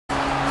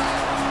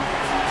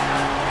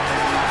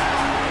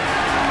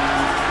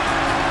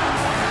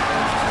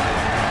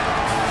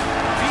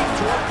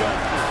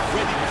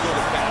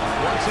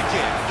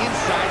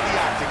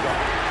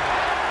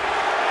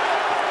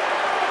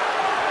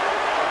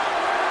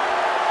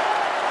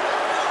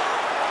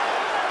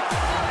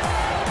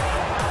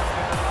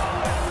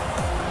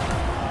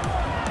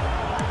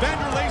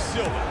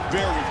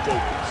very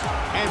focused.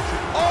 And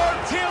our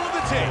tail of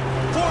the tape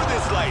for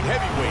this light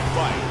heavyweight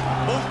fight.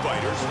 Both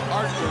fighters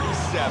are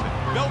 37.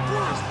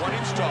 Belfort is 1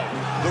 inch taller.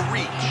 The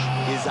reach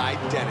is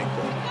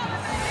identical.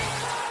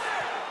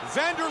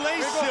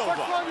 Wanderlei Silva,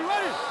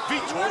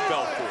 Belfort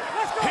Belfort.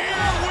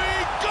 Here we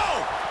go!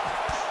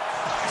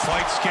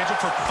 Fight scheduled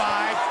for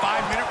 5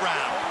 5-minute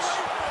rounds.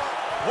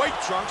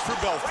 White trunks for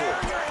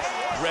Belfort,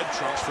 red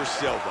trunks for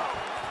Silva.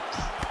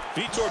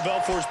 Belfort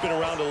Belfort's been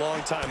around a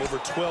long time, over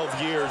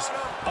 12 years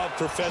of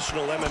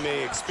professional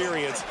MMA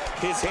experience.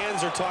 His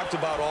hands are talked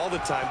about all the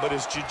time, but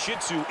his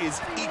jiu-jitsu is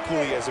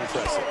equally as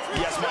impressive.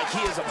 Yes, Mike,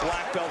 he is a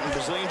black belt in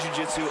Brazilian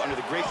jiu-jitsu under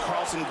the great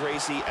Carlson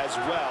Gracie, as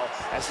well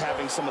as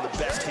having some of the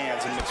best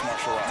hands in mixed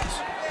martial arts.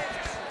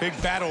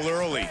 Big battle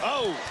early.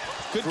 Oh,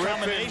 good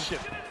combination.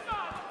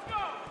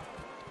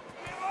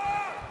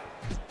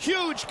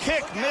 Huge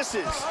kick,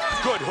 misses.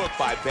 Good hook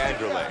by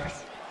Wanderlei.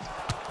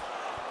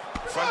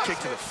 Front kick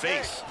to the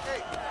face.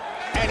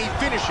 And he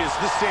finishes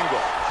the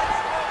single.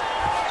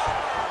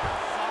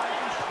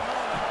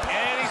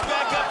 And he's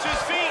back up to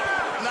his feet.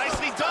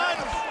 Nicely done.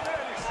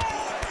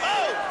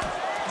 Oh,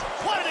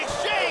 what an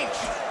exchange.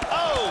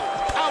 Oh,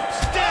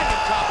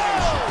 Outstanding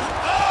combination.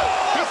 oh,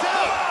 he's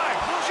out.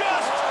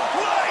 Just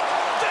like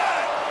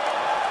that.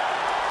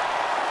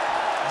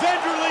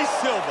 Wanderlei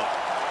Silva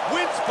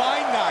wins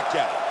by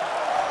knockout.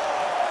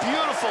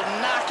 Beautiful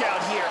knockout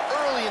here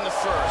early in the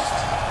first.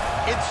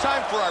 It's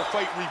time for our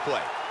fight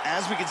replay.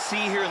 As we can see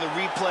here in the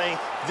replay,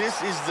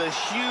 this is the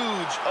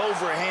huge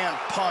overhand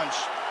punch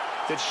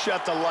that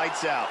shut the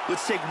lights out.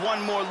 Let's take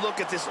one more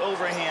look at this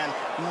overhand,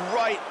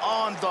 right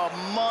on the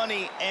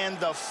money, and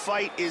the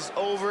fight is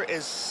over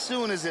as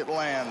soon as it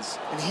lands.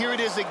 And here it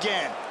is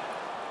again.